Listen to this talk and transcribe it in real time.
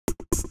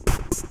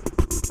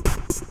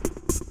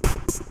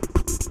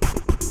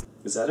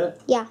Is that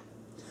it? Yeah.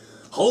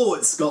 Hello,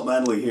 it's Scott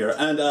Manley here,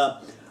 and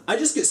I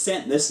just got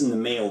sent this in the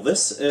mail.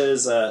 This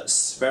is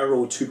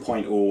Sphero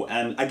 2.0,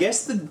 and I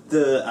guess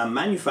the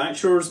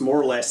manufacturers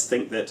more or less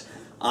think that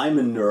I'm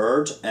a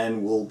nerd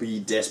and will be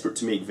desperate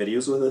to make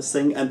videos with this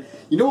thing, and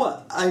you know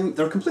what?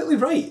 They're completely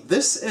right.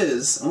 This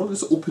is, I'll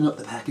just open up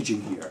the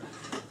packaging here.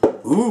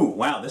 Ooh,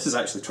 wow, this is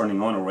actually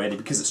turning on already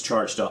because it's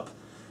charged up.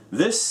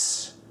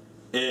 This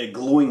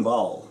glowing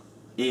ball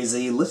is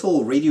a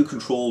little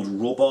radio-controlled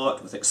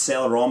robot with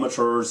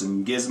accelerometers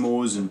and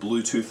gizmos and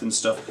Bluetooth and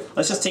stuff.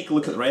 Let's just take a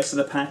look at the rest of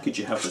the package.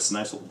 You have this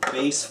nice little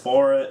base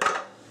for it.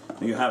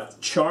 You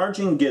have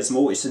charging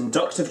gizmo. It's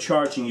inductive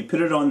charging. You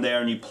put it on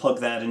there and you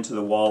plug that into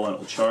the wall and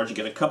it'll charge. You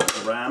get a couple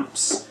of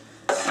ramps.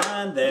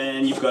 And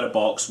then you've got a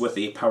box with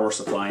a power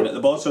supply, and at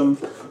the bottom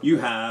you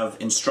have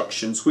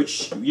instructions,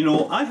 which, you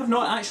know, I have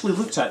not actually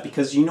looked at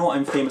because you know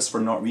I'm famous for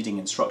not reading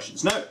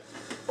instructions. Now,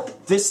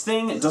 this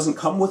thing doesn't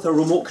come with a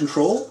remote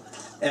control.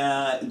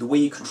 The way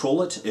you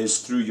control it is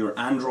through your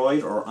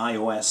Android or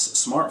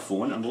iOS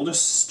smartphone, and we'll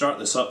just start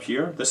this up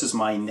here. This is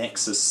my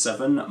Nexus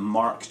 7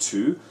 Mark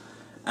II,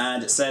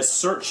 and it says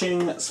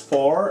searching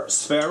for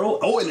Sphero.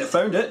 Oh, and it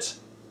found it!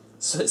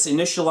 So it's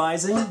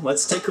initializing.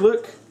 Let's take a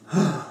look.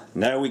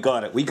 Now we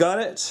got it. We got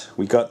it.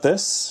 We got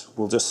this.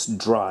 We'll just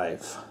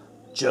drive.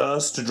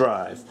 Just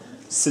drive.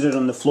 Sit it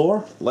on the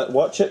floor.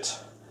 Watch it.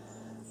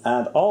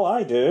 And all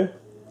I do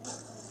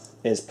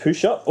is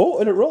push up. Oh,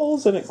 and it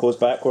rolls and it goes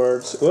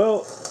backwards.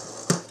 Well,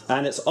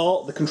 and it's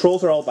all, the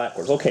controls are all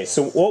backwards. Okay,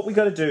 so what we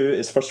got to do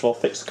is first of all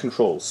fix the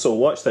controls. So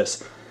watch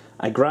this.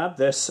 I grab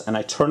this and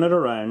I turn it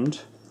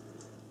around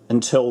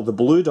until the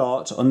blue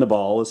dot on the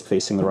ball is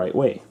facing the right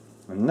way.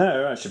 And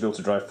now I should be able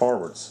to drive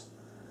forwards.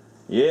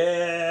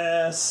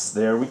 Yes,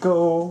 there we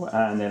go.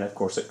 And then of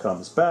course it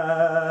comes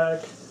back.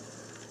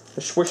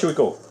 Where should we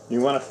go? You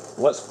want to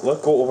let's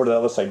go over to the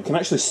other side. We can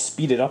actually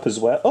speed it up as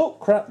well. Oh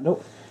crap!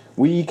 No,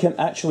 we can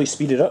actually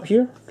speed it up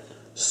here.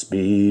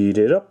 Speed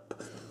it up,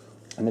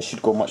 and this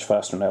should go much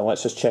faster now.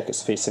 Let's just check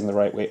it's facing the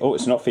right way. Oh,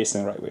 it's not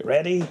facing the right way.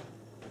 Ready?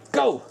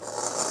 Go!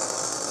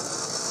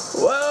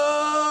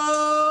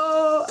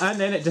 Whoa! And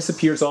then it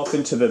disappears off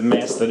into the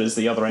mess that is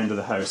the other end of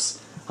the house.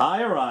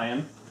 Hi,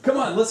 Orion. Come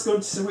on, let's go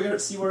to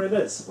see where it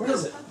is. Where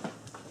is it?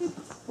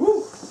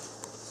 Woo!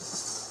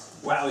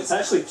 Wow, it's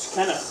actually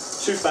kind of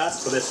too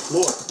fast for this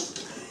floor.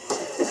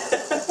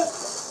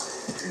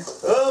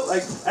 Oh,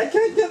 I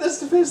can't get this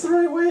to face the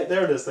right way.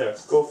 There it is, there.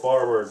 Go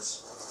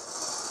forwards.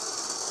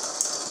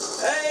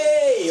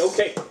 Hey!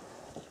 Okay.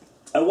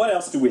 And what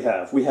else do we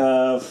have? We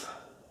have...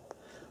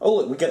 Oh,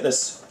 look, we get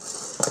this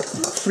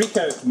freak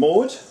out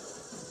mode.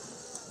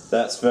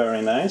 That's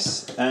very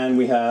nice. And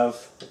we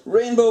have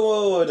rainbow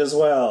mode as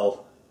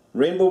well.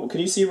 Rainbow, can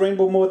you see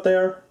rainbow mode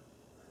there?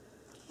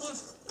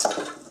 Yes.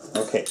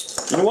 Okay.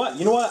 You know what?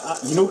 You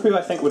know who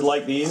I think would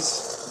like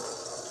these?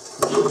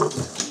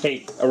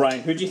 Hey, Orion,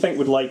 who do you think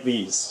would like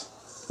these?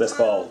 This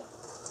ball.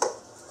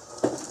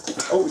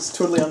 Oh, it's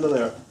totally under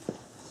there.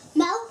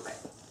 Milk?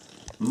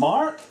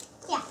 Mark?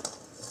 Yeah.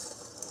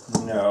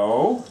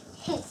 No.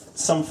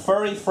 Some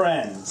furry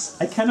friends.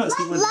 I cannot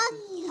see what...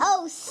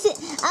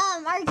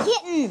 our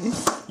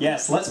kittens.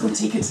 Yes, let's go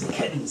take it to the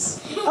kittens.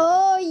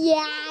 Oh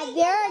yeah,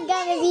 they're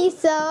gonna be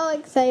so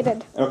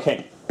excited.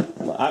 Okay,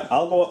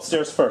 I'll go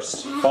upstairs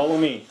first. Follow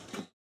me.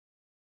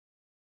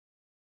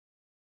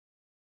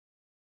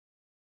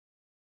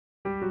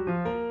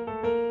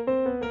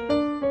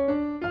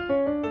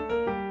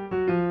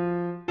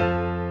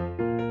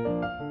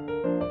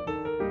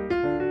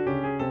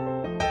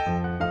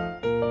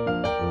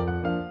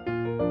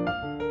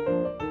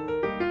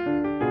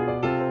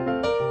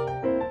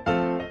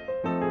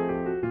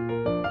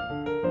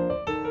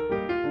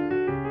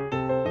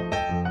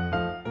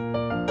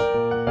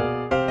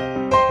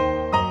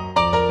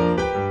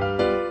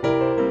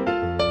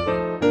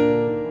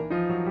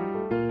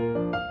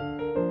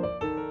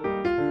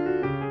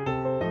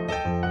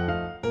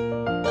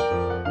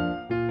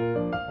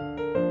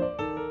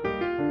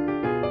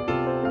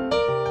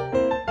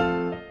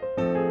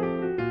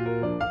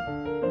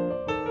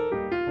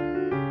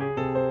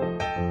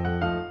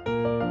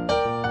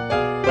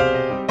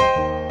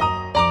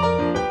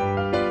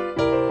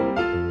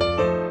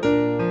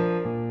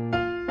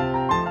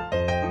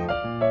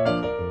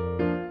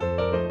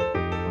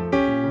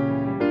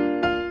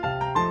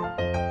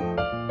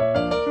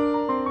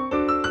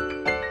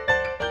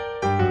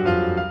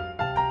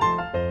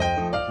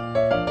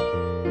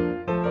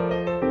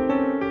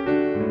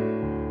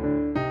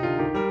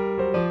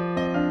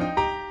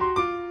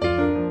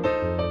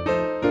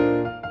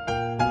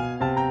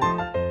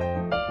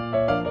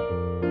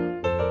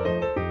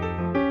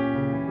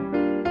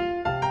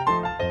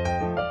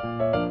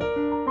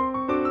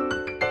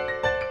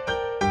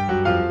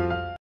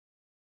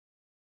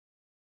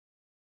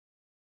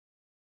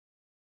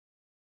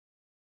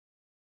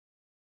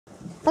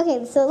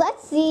 Okay, so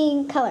let's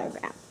see color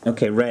grab.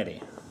 Okay,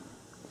 ready.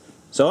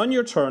 So on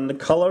your turn, the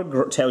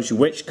color tells you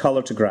which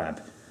color to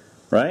grab,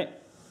 right?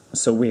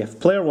 So we have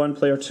player 1,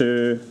 player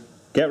 2.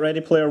 Get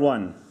ready, player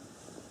 1.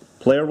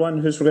 Player 1,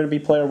 who's going to be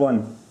player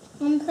 1?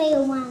 I'm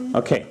player 1.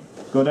 Okay,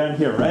 go down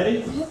here.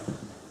 Ready?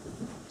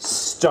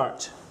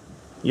 Start.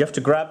 You have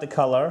to grab the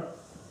colour.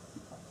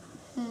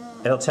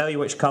 It'll tell you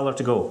which colour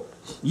to go.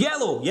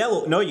 Yellow!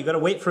 Yellow! No, you got to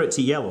wait for it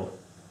to yellow.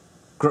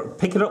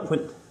 Pick it up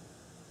when...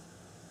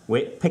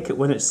 Wait, pick it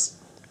when it's...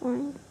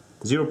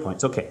 0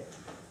 points. Okay.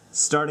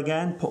 Start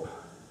again.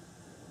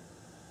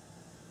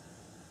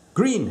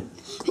 Green!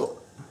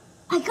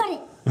 I got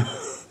it!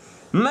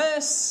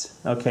 Miss!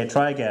 Okay,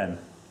 try again.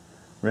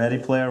 Ready,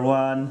 player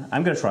 1.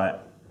 I'm going to try it.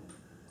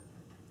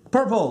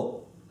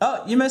 Purple!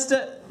 Oh, you missed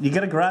it! You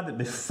got to grab it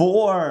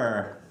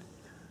before.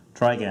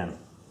 Try again.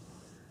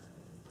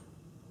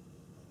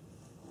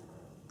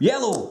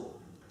 Yellow!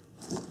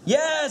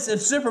 Yes,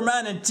 if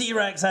Superman and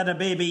T-Rex had a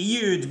baby,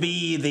 you'd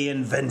be the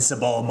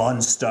invincible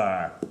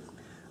monster.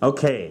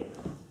 Okay,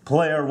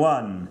 player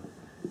 1.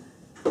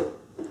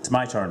 It's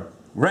my turn.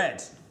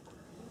 Red.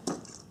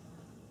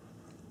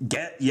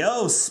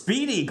 Yo,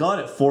 Speedy got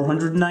it.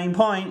 409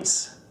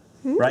 points.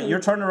 Right,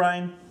 your turn,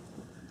 Ryan.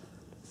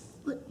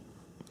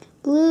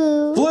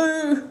 Blue.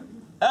 Blue!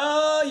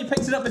 Oh, you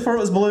picked it up before it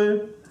was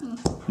blue.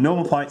 No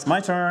more points. My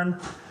turn.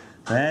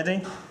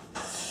 Ready?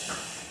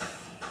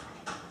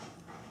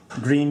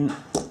 Green.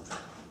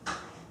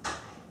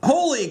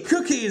 Holy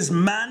cookies,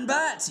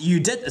 man-bat! You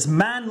did this.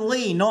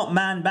 Manly, not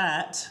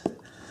man-bat.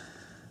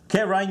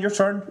 Okay, Ryan, your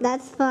turn.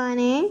 That's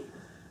funny.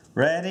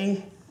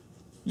 Ready?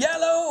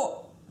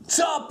 Yellow!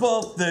 Top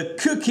of the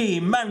cookie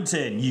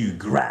mountain. You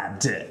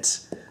grabbed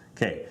it.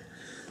 Okay.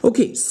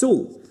 Okay,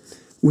 so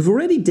we've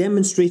already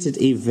demonstrated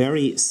a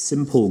very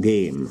simple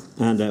game.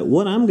 And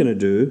what I'm going to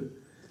do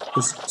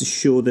is to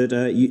show that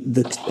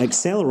the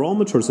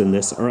accelerometers in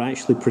this are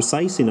actually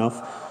precise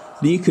enough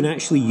that you can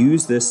actually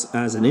use this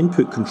as an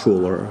input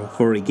controller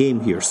for a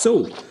game here.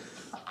 So,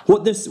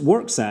 what this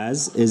works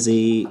as is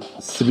a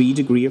 3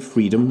 degree of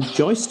freedom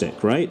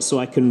joystick, right? So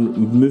I can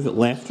move it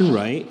left and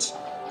right,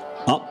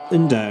 up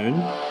and down,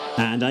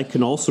 and I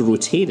can also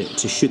rotate it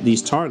to shoot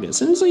these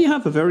targets. And so you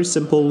have a very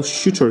simple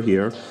shooter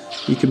here.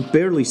 You can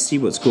barely see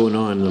what's going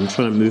on, and I'm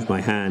trying to move my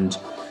hand,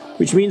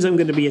 which means I'm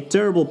going to be a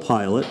terrible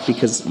pilot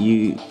because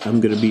I'm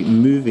going to be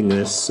moving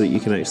this so that you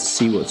can actually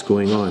see what's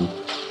going on.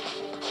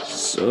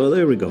 So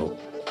there we go.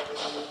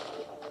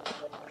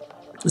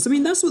 So I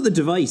mean, that's what the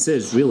device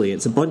is, really.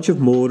 It's a bunch of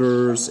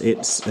motors,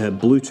 it's a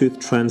Bluetooth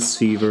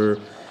transceiver,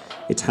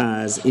 it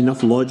has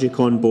enough logic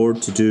on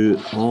board to do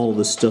all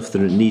the stuff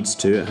that it needs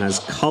to. It has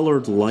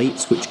coloured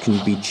lights which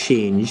can be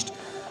changed.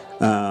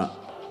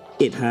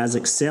 It has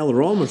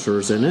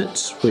accelerometers in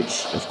it,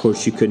 which of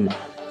course you can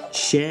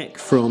check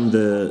from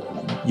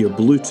your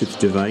Bluetooth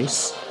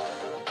device.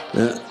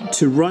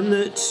 To run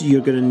it,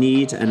 you're going to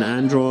need an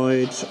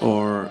Android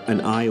or an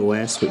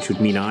iOS, which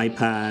would mean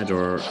iPad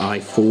or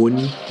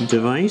iPhone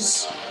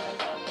device.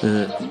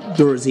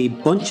 There is a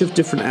bunch of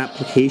different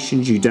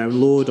applications you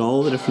download.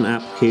 All the different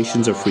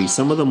applications are free.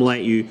 Some of them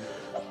let you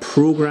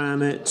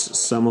program it,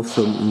 some of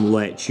them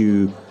let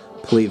you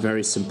play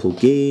very simple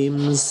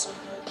games.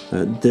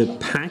 The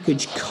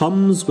package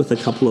comes with a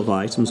couple of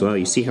items. Well,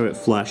 you see how it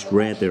flashed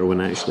red there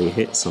when I actually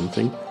hit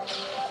something.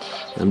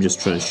 I'm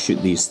just trying to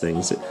shoot these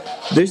things.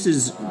 This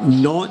is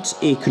not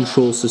a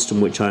control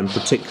system which I'm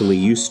particularly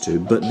used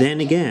to, but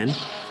then again,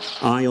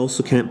 I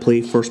also can't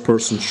play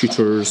first-person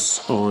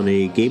shooters on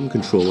a game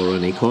controller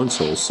on a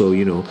console, so,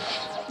 you know,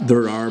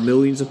 there are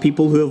millions of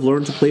people who have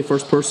learned to play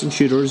first-person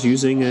shooters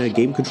using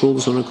game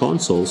controllers on a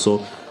console,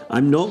 so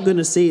I'm not going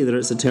to say that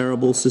it's a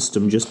terrible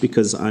system just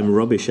because I'm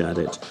rubbish at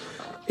it.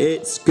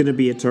 It's going to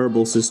be a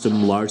terrible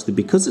system largely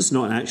because it's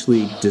not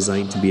actually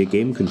designed to be a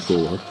game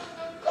controller.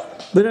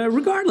 But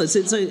regardless,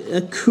 it's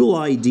a cool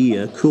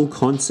idea, a cool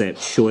concept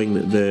showing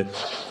that the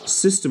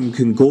system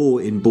can go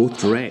in both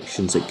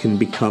directions. It can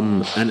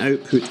become an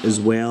output as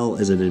well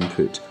as an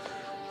input.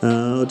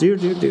 Oh dear,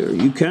 dear, dear.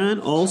 You can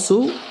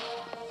also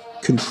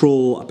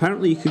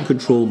apparently you can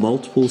control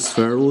multiple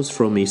Spheros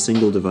from a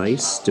single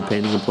device,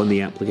 depending upon the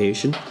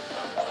application.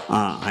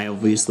 I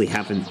obviously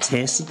haven't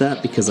tested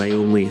that because I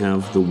only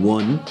have the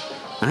one.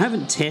 I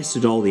haven't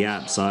tested all the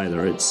apps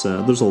either.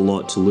 There's a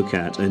lot to look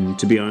at, and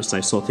to be honest,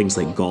 I saw things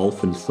like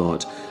golf and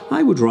thought,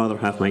 I would rather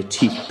have my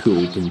teeth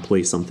pulled than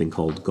play something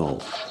called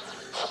golf.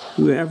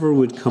 Whoever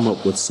would come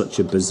up with such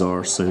a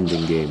bizarre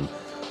sounding game?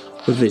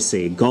 What do they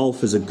say?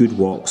 Golf is a good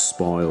walk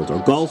spoiled,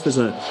 or golf is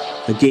a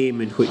game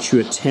in which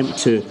you attempt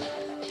to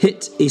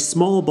hit a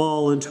small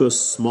ball into a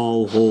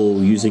small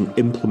hole using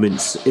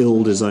implements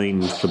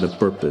ill-designed for the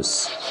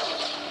purpose.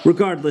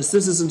 Regardless,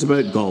 this isn't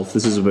about golf,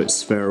 this is about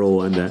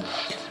Sphero, and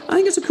I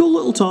think it's a cool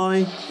little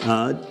toy.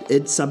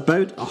 It's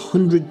about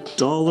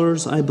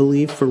 $100, I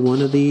believe, for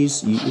one of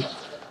these.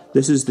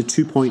 This is the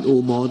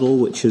 2.0 model,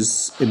 which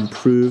has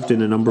improved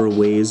in a number of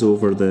ways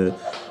over the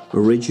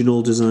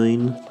original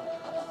design.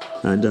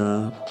 And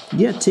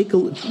yeah,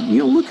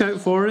 look out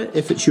for it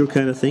if it's your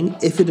kind of thing.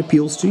 If it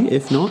appeals to you,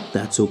 if not,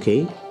 that's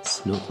okay.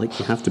 It's not like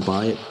you have to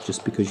buy it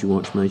just because you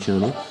watch my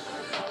channel.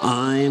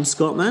 I am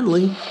Scott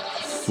Manley.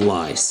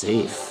 Fly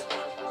safe.